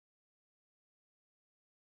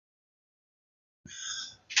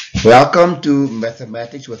Welcome to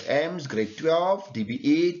Mathematics with AIMS, Grade 12,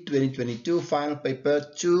 DBE 2022, Final Paper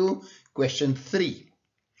 2, Question 3.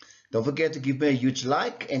 Don't forget to give me a huge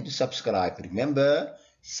like and to subscribe. Remember,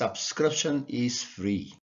 subscription is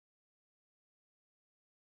free.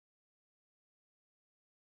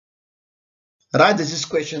 Right, this is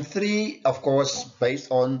Question 3, of course,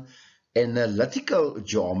 based on analytical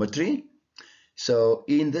geometry. So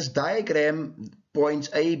in this diagram, points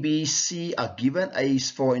A, B, C are given. A is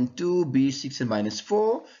 4 and 2, B is 6 and minus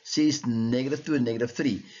 4, C is -2 and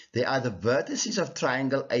 -3. They are the vertices of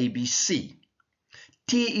triangle ABC.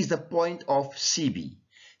 T is the point of CB.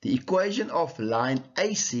 The equation of line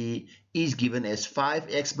AC is given as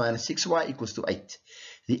 5x minus 6y equals to 8.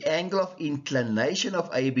 The angle of inclination of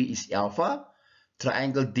AB is alpha.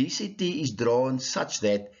 Triangle DCT is drawn such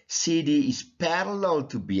that CD is parallel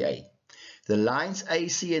to BA. The lines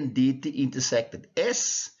AC and DT intersect at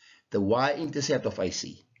S, the y-intercept of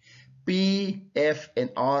AC. P, F, and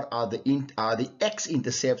R are the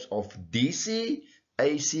x-intercepts of DC,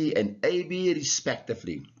 AC, and AB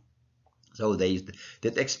respectively. So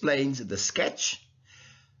that explains the sketch.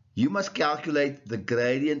 You must calculate the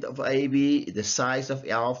gradient of AB, the size of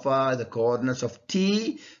alpha, the coordinates of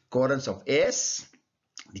T, coordinates of S.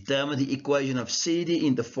 Determine the equation of CD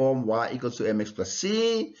in the form y equals to mx plus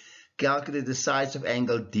c. Calculate the size of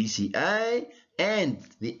angle DCA and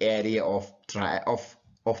the area of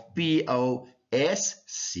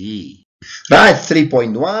POSC. Right,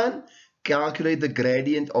 3.1. Calculate the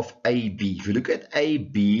gradient of AB. If you look at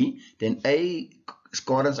AB, then A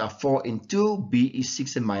coordinates are 4 and 2, B is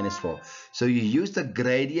 6 and minus 4. So you use the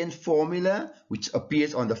gradient formula, which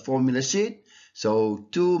appears on the formula sheet. So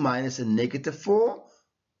 2 minus a -4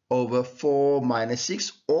 over 4 minus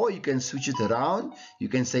 6, or you can switch it around. You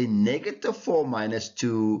can say -4 minus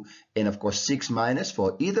 2, and of course 6 minus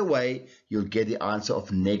 4. Either way, you'll get the answer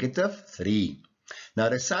of -3. Now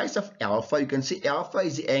the size of alpha, you can see alpha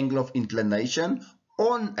is the angle of inclination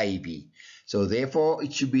on AB. So therefore,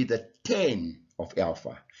 it should be the 10 of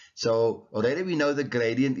alpha. So already we know the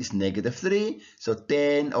gradient is -3. So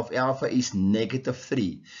 10 of alpha is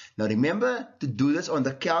 -3. Now remember to do this on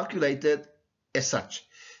the calculator as such.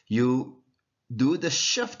 You do the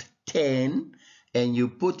shift 10 and you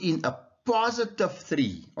put in a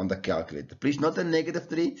 +3 on the calculator. Please, not a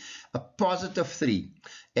 -3, a +3.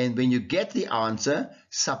 And when you get the answer,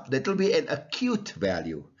 that will be an acute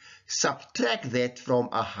value. Subtract that from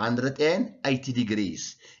 180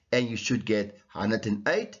 degrees and you should get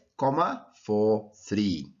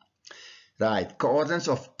 108,43. Right, coordinates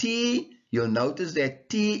of T. You'll notice that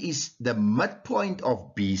T is the midpoint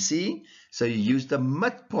of BC. So you use the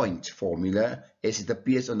midpoint formula as it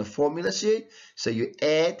appears on the formula sheet. So you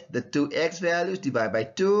add the two x values, divide by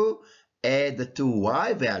 2, add the two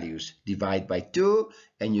y values, divide by 2,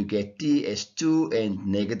 and you get T as 2 and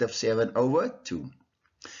 -7/2.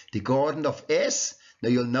 The coordinate of S. Now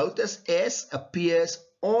you'll notice S appears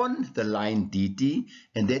on the line DT,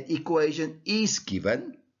 and that equation is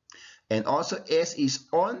given. And also S is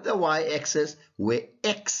on the y-axis where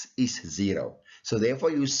x is 0. So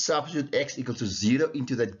therefore you substitute x equal to 0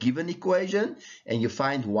 into that given equation and you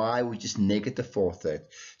find y, which is -4/3.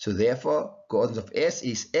 So therefore coordinates of S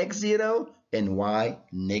is x0 and y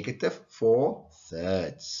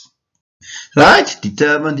 -4/3. Right,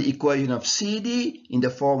 determine the equation of CD in the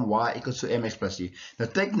form y equals to mx plus c. Now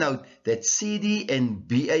take note that CD and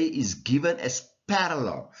BA is given as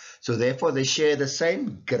parallel. So therefore they share the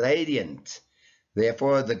same gradient.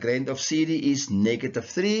 Therefore the gradient of CD is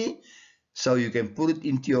 -3. So you can put it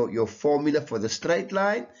into your formula for the straight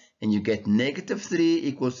line and you get -3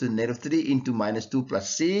 equals to -3 into -2 plus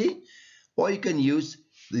c. Or you can use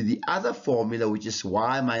the other formula, which is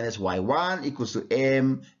y minus y1 equals to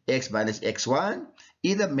mx minus x1.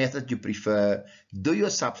 Either method you prefer, do your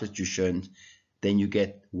substitution. Then you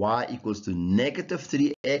get y equals to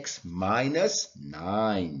 -3x minus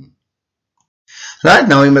 9. Right,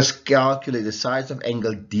 now we must calculate the size of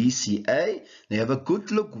angle DCA. Now have a good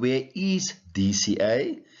look, where is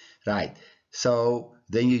DCA? Right, so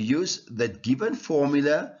then you use the given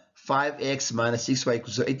formula, 5x minus 6y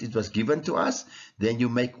equals to 8. It was given to us. Then you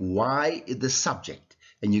make y the subject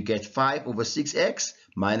and you get 5/6x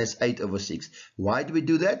minus 8/6. Why do we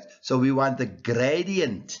do that? So we want the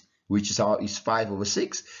gradient, which is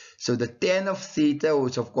 5/6. So the tan of theta,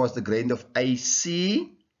 which of course the gradient of AC,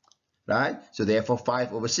 right? So therefore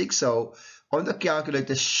 5/6. So on the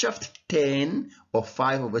calculator, shift 10 of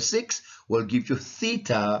 5/6 will give you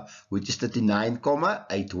theta, which is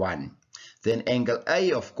 39,81. Then angle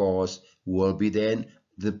A, of course, will be then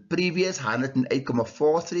the previous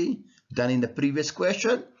 108,43 done in the previous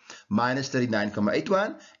question. minus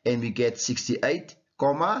 39,81, and we get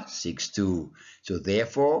 68,62. So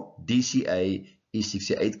therefore, DCA is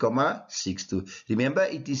 68,62. Remember,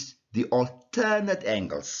 it is the alternate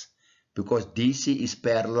angles because DC is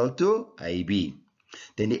parallel to AB.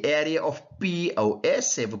 Then the area of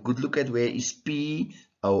POS, have a good look at where is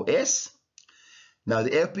POS. Now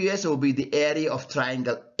the FPS will be the area of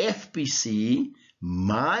triangle FPC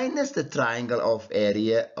minus the triangle of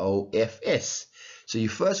area OFS. So you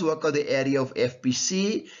first work out the area of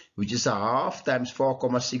FPC, which is a half times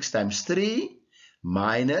 4,6 times 3,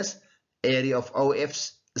 minus area of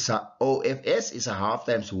OFS is a half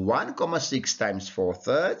times 1,6 times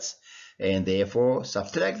 4/3, and therefore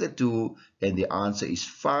subtract the 2, and the answer is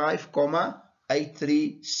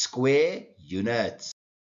 5,83 square units.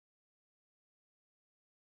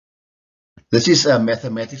 This is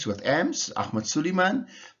Mathematics with AMS, Ahmed Suleiman.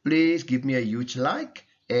 Please give me a huge like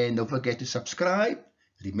and don't forget to subscribe.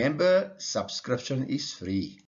 Remember, subscription is free.